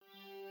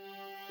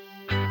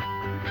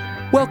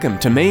Welcome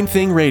to Main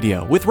Thing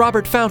Radio with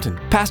Robert Fountain,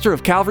 pastor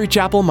of Calvary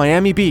Chapel,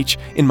 Miami Beach,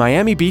 in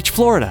Miami Beach,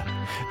 Florida.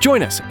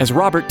 Join us as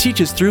Robert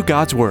teaches through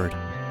God's Word.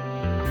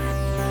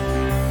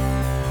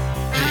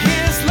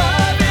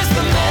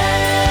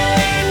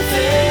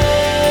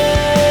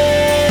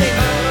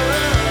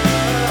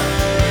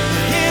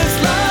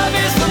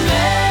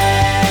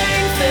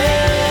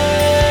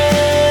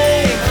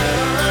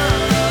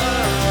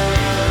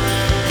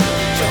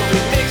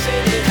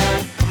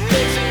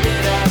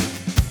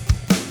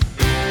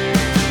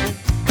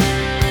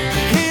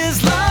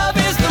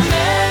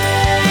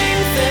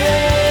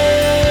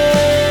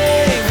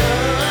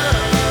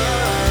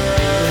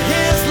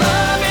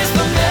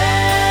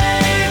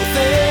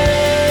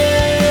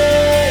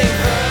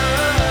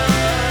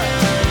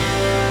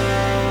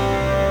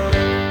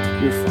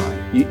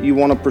 You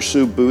want to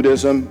pursue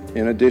Buddhism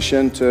in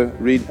addition to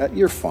read,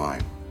 you're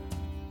fine.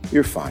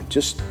 You're fine.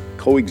 Just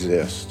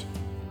coexist.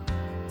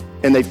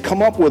 And they've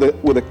come up with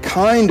a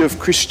kind of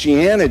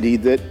Christianity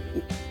that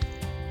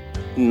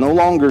no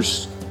longer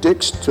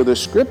sticks to the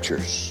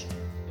scriptures.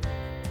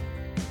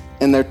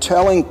 And they're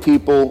telling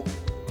people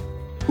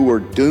who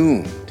are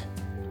doomed,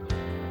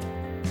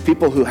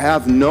 people who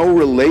have no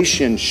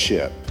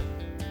relationship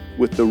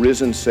with the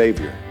risen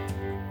Savior,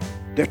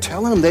 they're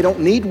telling them they don't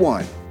need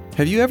one.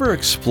 Have you ever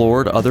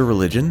explored other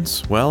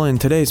religions? Well, in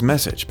today's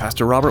message,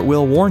 Pastor Robert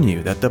will warn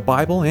you that the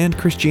Bible and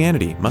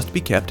Christianity must be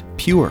kept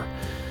pure.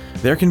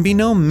 There can be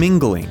no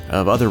mingling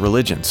of other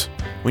religions.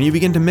 When you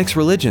begin to mix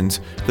religions,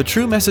 the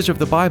true message of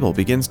the Bible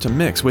begins to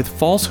mix with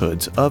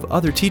falsehoods of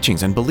other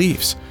teachings and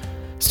beliefs.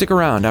 Stick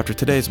around after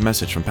today's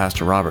message from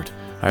Pastor Robert.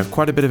 I have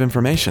quite a bit of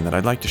information that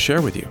I'd like to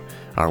share with you.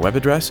 Our web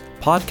address,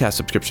 podcast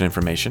subscription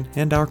information,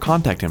 and our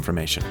contact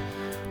information.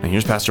 Now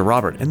here's Pastor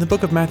Robert in the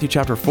book of Matthew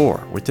chapter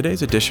 4 with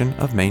today's edition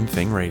of Main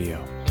Thing Radio.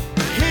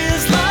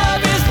 His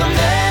love is the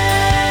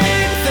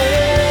main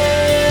thing.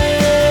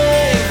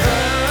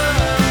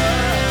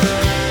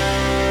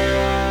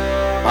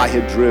 I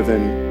had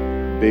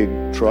driven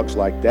big trucks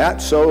like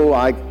that, so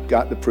I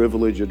got the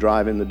privilege of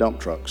driving the dump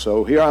truck.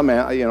 So here I'm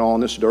at, on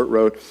this dirt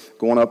road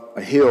going up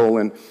a hill,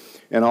 and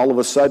all of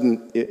a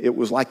sudden it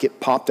was like it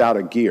popped out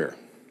of gear.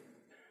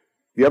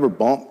 You ever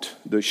bumped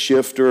the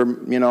shifter,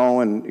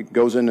 and it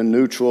goes into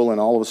neutral,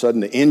 and all of a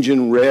sudden the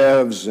engine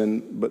revs,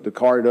 but the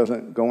car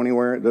doesn't go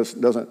anywhere? It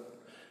doesn't.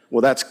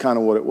 Well, that's kind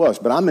of what it was.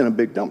 But I'm in a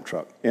big dump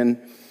truck, and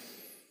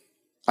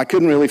I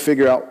couldn't really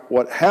figure out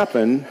what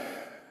happened.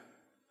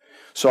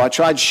 So I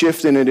tried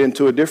shifting it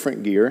into a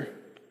different gear.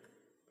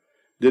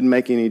 Didn't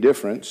make any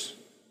difference.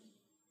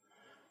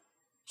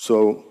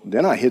 So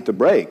then I hit the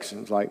brakes. It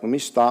was like, let me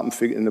stop and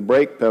figure. And the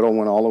brake pedal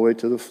went all the way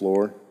to the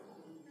floor.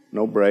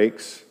 No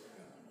brakes.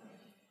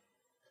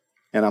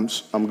 And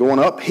I'm going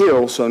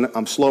uphill, so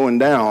I'm slowing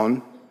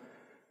down,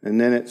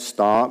 and then it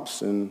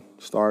stops and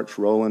starts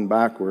rolling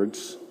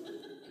backwards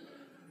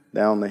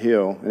down the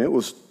hill. And it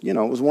was,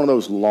 one of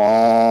those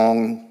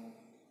long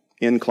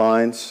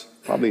inclines,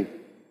 probably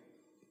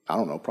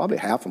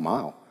half a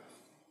mile.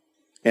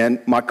 And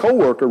my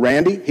coworker,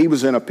 Randy, he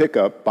was in a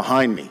pickup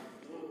behind me.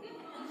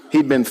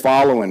 He'd been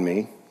following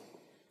me,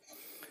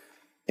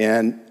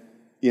 and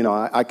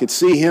I could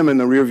see him in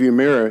the rearview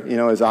mirror.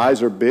 His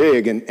eyes are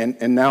big,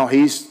 and now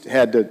he's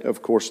had to,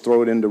 of course,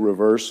 throw it into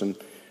reverse, and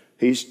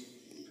he's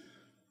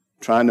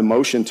trying to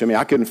motion to me.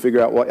 I couldn't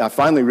figure out what. I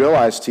finally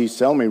realized he's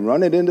telling me,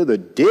 run it into the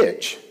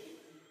ditch.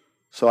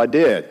 So I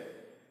did.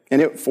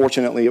 And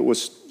fortunately, it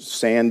was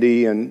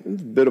sandy and a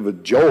bit of a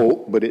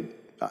jolt, but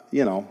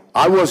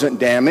I wasn't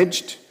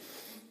damaged.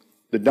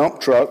 The dump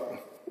truck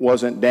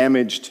wasn't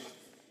damaged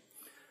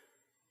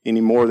any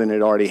more than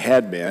it already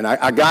had been.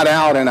 I got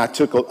out and I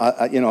took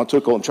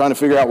trying to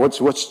figure out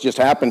what's just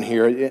happened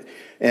here.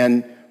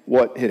 And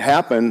what had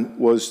happened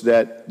was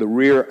that the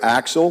rear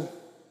axle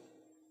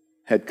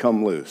had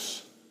come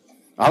loose.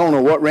 I don't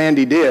know what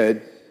Randy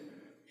did,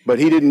 but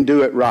he didn't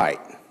do it right.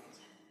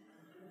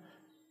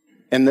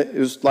 And it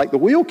was like the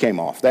wheel came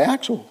off. The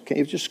axle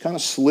just kind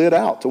of slid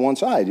out to one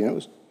side.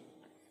 Now,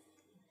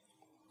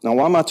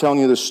 why am I telling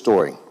you this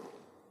story?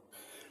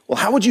 Well,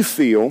 how would you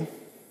feel?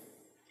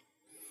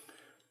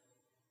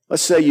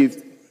 Let's say you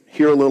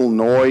hear a little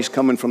noise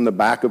coming from the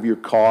back of your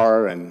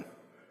car, and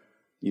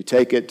you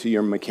take it to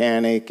your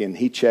mechanic, and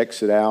he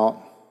checks it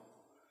out.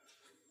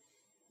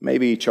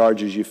 Maybe he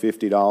charges you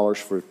 $50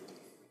 for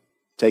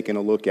taking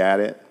a look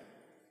at it,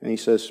 and he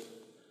says,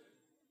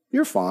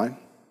 "You're fine."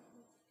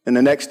 And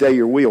the next day,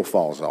 your wheel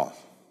falls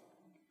off.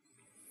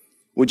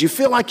 Would you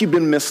feel like you've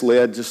been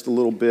misled just a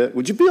little bit?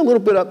 Would you be a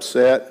little bit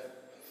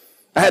upset?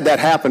 I had that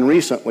happen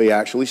recently,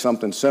 actually,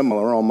 something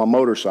similar on my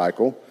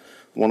motorcycle.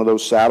 One of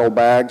those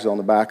saddlebags on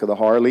the back of the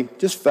Harley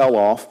just fell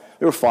off.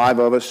 There were 5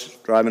 of us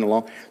driving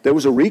along. There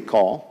was a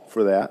recall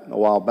for that a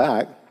while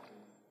back,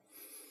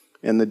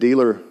 and the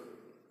dealer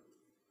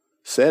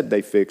said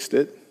they fixed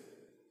it,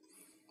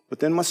 but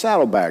then my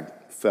saddlebag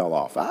fell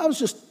off. I was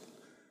just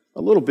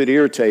a little bit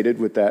irritated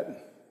with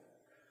that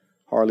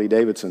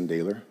Harley-Davidson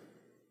dealer.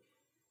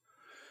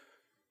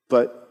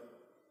 But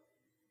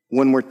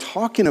when we're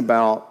talking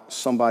about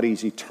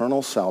somebody's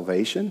eternal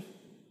salvation,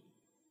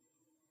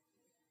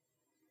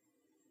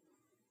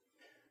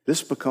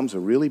 this becomes a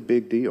really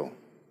big deal.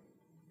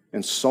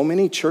 And so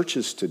many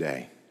churches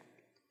today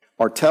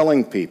are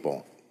telling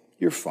people,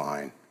 you're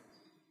fine.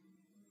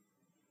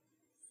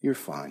 You're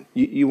fine.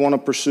 You want to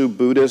pursue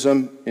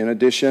Buddhism in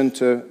addition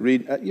to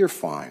read? You're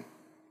fine.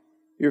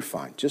 You're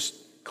fine. Just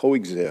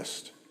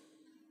coexist.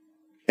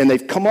 And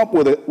they've come up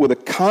with a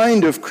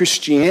kind of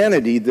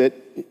Christianity that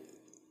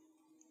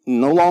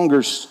no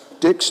longer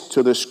sticks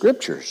to the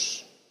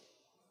Scriptures.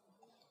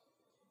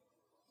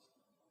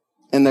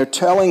 And they're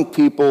telling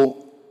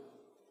people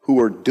who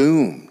are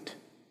doomed,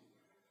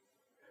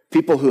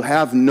 people who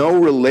have no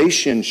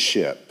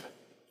relationship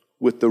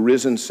with the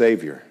risen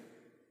Savior,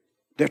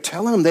 they're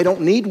telling them they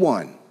don't need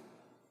one.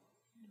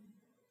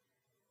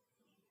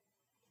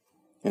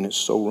 And it's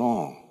so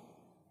wrong.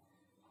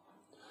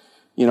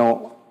 You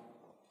know,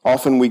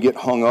 often we get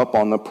hung up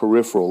on the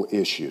peripheral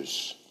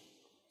issues,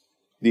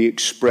 the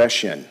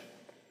expression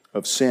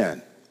of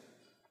sin.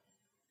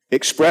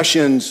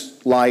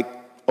 Expressions like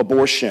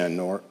abortion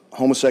or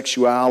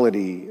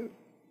homosexuality,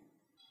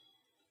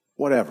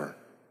 whatever.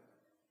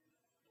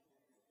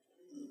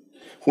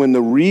 When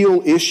the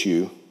real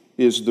issue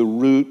is the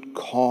root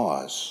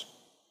cause,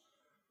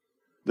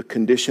 the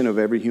condition of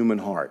every human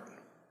heart.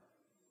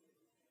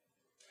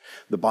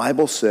 The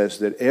Bible says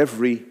that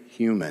every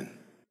human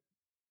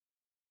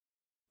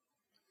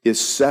is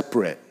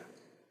separate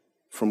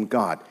from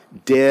God,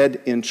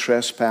 dead in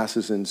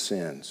trespasses and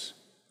sins,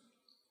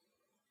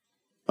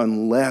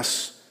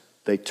 unless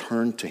they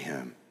turn to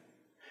Him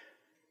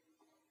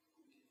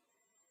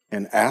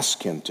and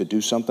ask Him to do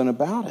something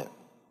about it.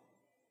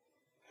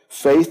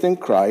 Faith in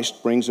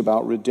Christ brings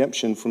about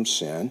redemption from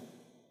sin,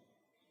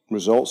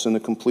 results in the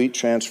complete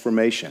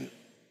transformation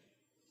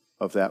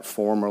of that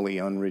formerly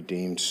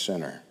unredeemed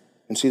sinner.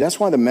 And see, that's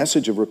why the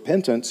message of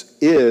repentance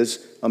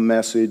is a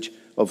message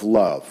of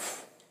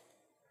love.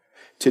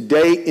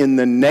 Today, in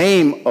the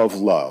name of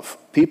love,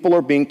 people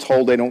are being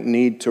told they don't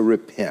need to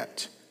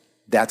repent.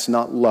 That's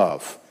not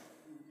love.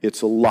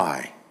 It's a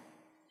lie.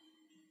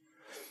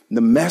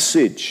 The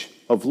message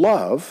of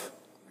love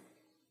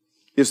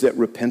is that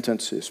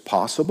repentance is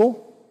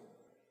possible,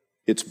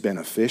 it's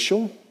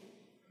beneficial,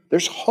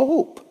 there's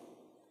hope.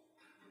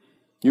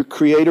 Your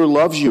Creator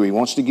loves you. He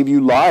wants to give you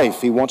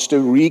life. He wants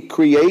to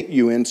recreate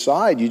you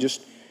inside. You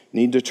just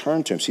need to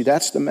turn to Him. See,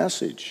 that's the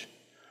message.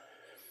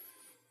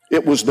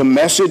 It was the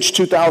message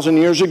 2,000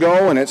 years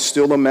ago, and it's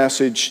still the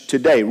message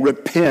today.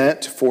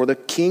 Repent, for the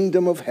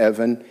kingdom of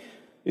heaven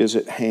is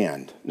at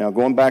hand. Now,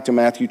 going back to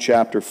Matthew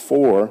chapter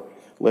 4,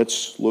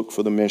 let's look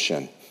for the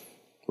mission.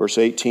 Verse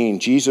 18,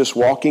 Jesus,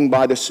 walking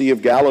by the Sea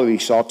of Galilee,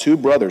 saw two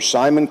brothers,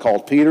 Simon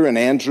called Peter and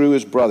Andrew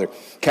his brother,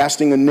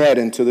 casting a net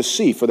into the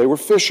sea, for they were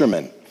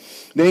fishermen.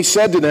 Then he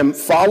said to them,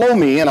 "Follow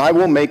me, and I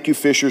will make you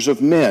fishers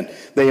of men."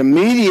 They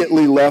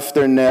immediately left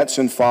their nets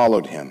and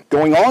followed him.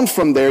 Going on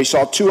from there, he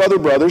saw two other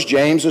brothers,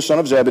 James the son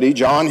of Zebedee,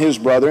 John his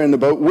brother, in the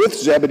boat with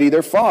Zebedee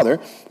their father,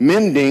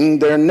 mending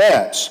their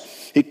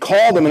nets. He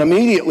called them, and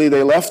immediately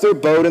they left their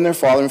boat and their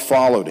father and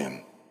followed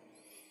him.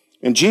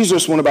 And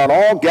Jesus went about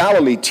all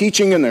Galilee,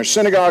 teaching in their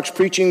synagogues,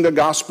 preaching the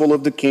gospel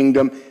of the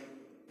kingdom,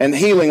 and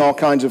healing all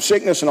kinds of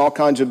sickness and all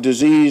kinds of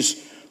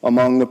disease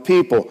among the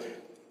people.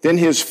 Then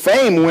his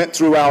fame went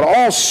throughout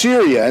all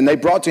Syria, and they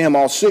brought to him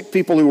all sick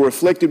people who were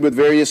afflicted with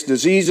various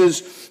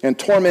diseases and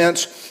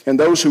torments, and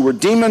those who were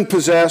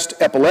demon-possessed,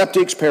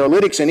 epileptics,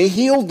 paralytics, and he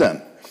healed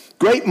them.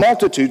 Great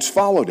multitudes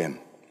followed him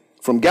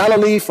from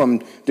Galilee,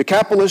 from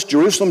Decapolis,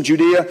 Jerusalem,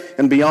 Judea,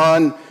 and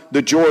beyond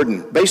the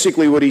Jordan.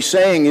 Basically what he's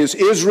saying is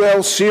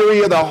Israel,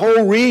 Syria, the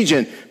whole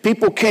region,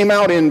 people came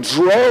out in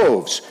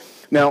droves.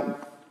 Now,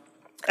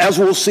 as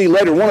we'll see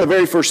later, one of the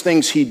very first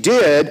things he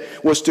did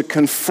was to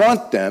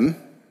confront them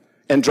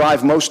and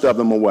drive most of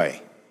them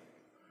away.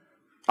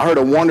 I heard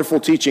a wonderful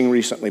teaching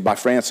recently by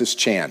Francis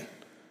Chan.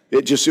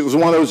 It was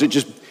one of those,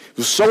 it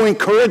was so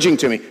encouraging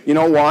to me. You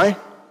know why?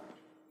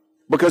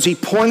 Because he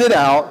pointed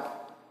out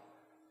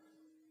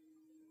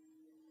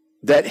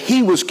that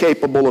he was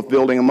capable of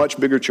building a much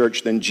bigger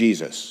church than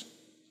Jesus.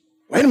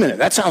 Wait a minute,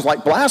 that sounds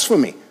like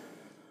blasphemy.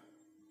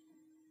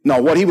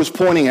 No, what he was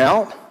pointing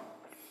out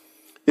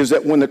is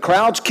that when the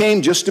crowds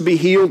came just to be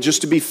healed,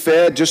 just to be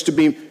fed, just to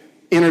be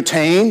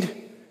entertained,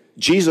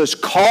 Jesus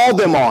called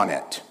them on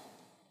it.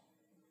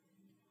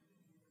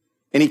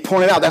 And he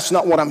pointed out, that's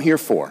not what I'm here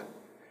for.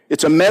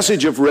 It's a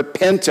message of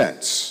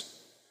repentance.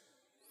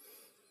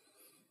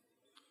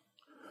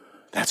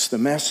 That's the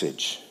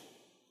message,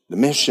 the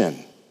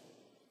mission.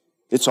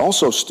 It's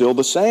also still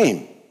the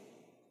same.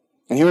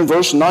 And here in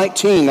verse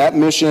 19, that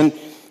mission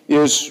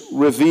is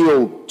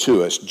revealed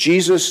to us.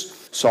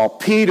 Jesus saw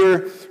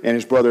Peter and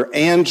his brother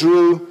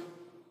Andrew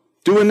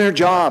doing their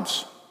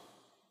jobs.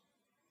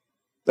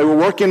 They were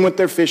working with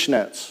their fish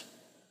nets,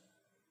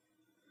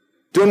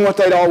 doing what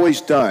they'd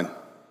always done.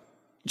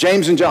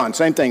 James and John,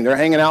 same thing. They're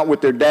hanging out with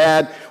their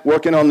dad,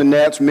 working on the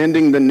nets,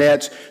 mending the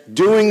nets,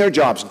 doing their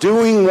jobs,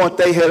 doing what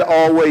they had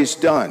always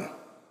done.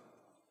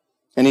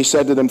 And he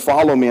said to them,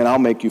 "Follow me, and I'll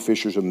make you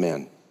fishers of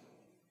men."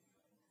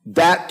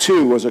 That,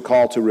 too, was a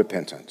call to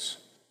repentance.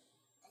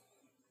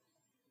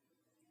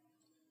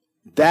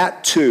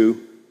 That,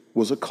 too,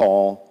 was a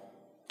call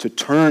to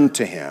turn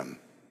to him.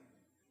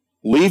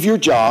 Leave your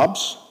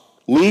jobs,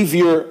 leave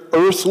your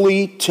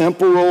earthly,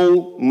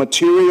 temporal,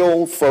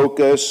 material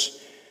focus,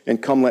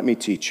 and come let me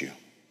teach you.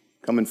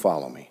 Come and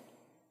follow me.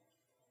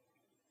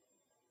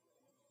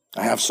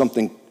 I have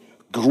something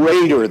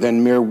greater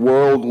than mere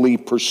worldly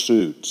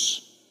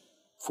pursuits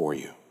for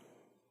you.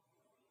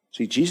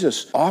 See,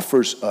 Jesus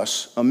offers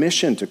us a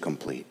mission to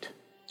complete.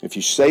 If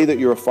you say that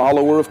you're a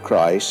follower of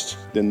Christ,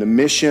 then the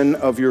mission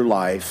of your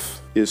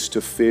life is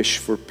to fish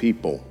for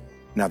people.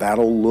 Now,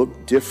 that'll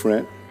look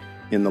different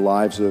in the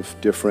lives of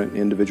different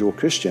individual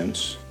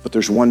Christians, but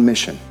there's one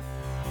mission.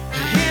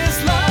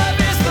 His love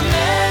is the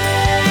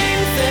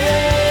main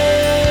thing.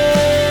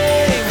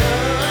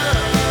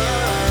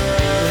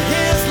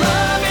 His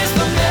love is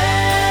the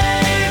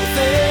main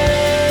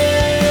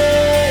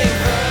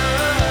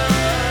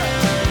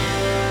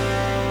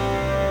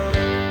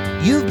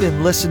thing. You've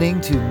been listening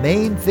to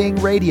Main Thing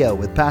Radio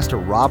with Pastor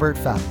Robert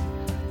Fountain.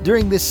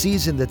 During this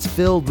season that's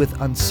filled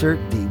with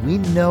uncertainty, we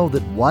know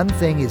that one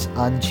thing is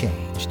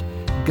unchanged.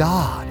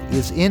 God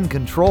is in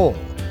control.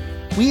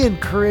 We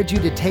encourage you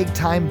to take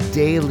time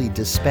daily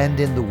to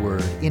spend in the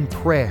Word, in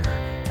prayer.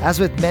 As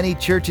with many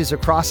churches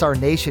across our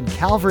nation,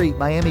 Calvary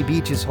Miami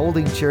Beach is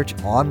holding church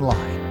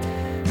online.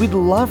 We'd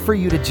love for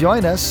you to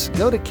join us.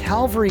 Go to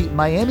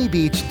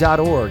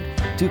calvarymiamibeach.org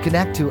to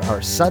connect to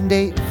our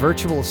Sunday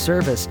virtual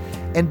service,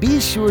 and be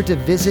sure to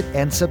visit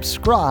and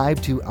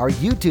subscribe to our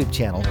YouTube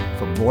channel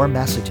for more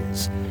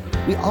messages.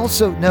 We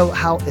also know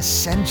how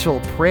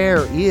essential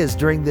prayer is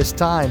during this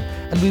time,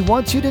 and we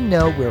want you to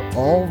know we're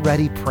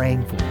already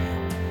praying for you.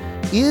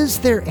 Is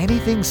there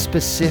anything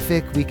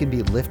specific we can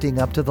be lifting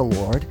up to the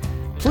Lord?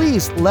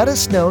 Please let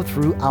us know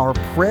through our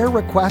prayer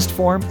request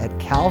form at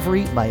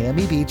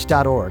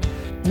calvarymiamibeach.org.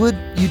 Would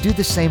you do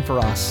the same for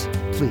us?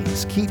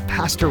 Please keep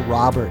Pastor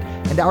Robert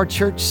and our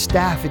church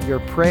staff in your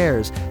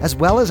prayers, as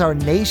well as our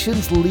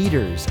nation's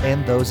leaders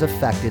and those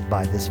affected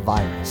by this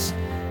virus.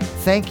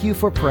 Thank you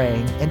for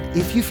praying, and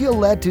if you feel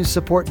led to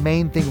support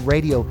Main Thing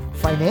Radio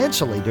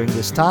financially during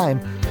this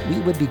time, we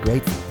would be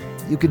grateful.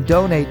 You can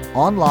donate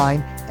online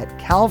at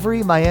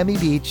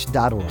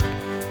calvarymiamibeach.org.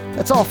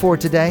 That's all for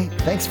today.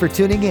 Thanks for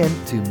tuning in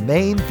to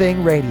Main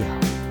Thing Radio.